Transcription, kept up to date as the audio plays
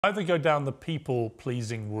Either go down the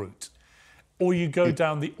people-pleasing route or you go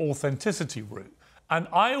down the authenticity route. And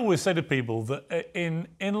I always say to people that in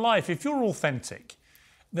life, if you're authentic,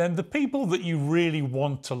 then the people that you really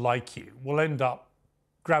want to like you will end up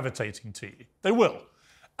gravitating to you. They will.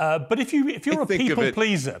 But if you're a people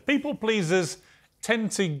pleaser, people pleasers tend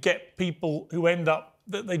to get people who end up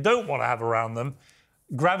that they don't want to have around them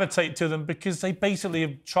gravitate to them because they basically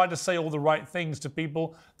have tried to say all the right things to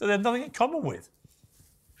people that they have nothing in common with.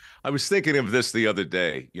 I was thinking of this the other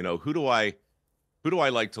day. You know, who do I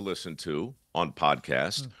like to listen to on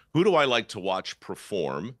podcasts? Who do I like to watch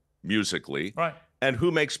perform musically? Right. And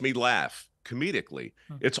who makes me laugh comedically?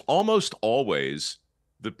 It's almost always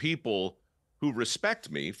the people who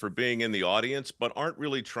respect me for being in the audience, but aren't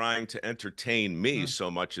really trying to entertain me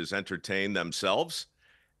so much as entertain themselves.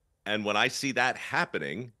 And when I see that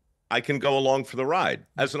happening, I can go along for the ride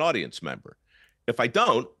as an audience member. If I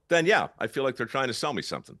don't, then yeah, I feel like they're trying to sell me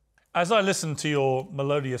something. As I listen to your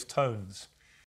melodious tones,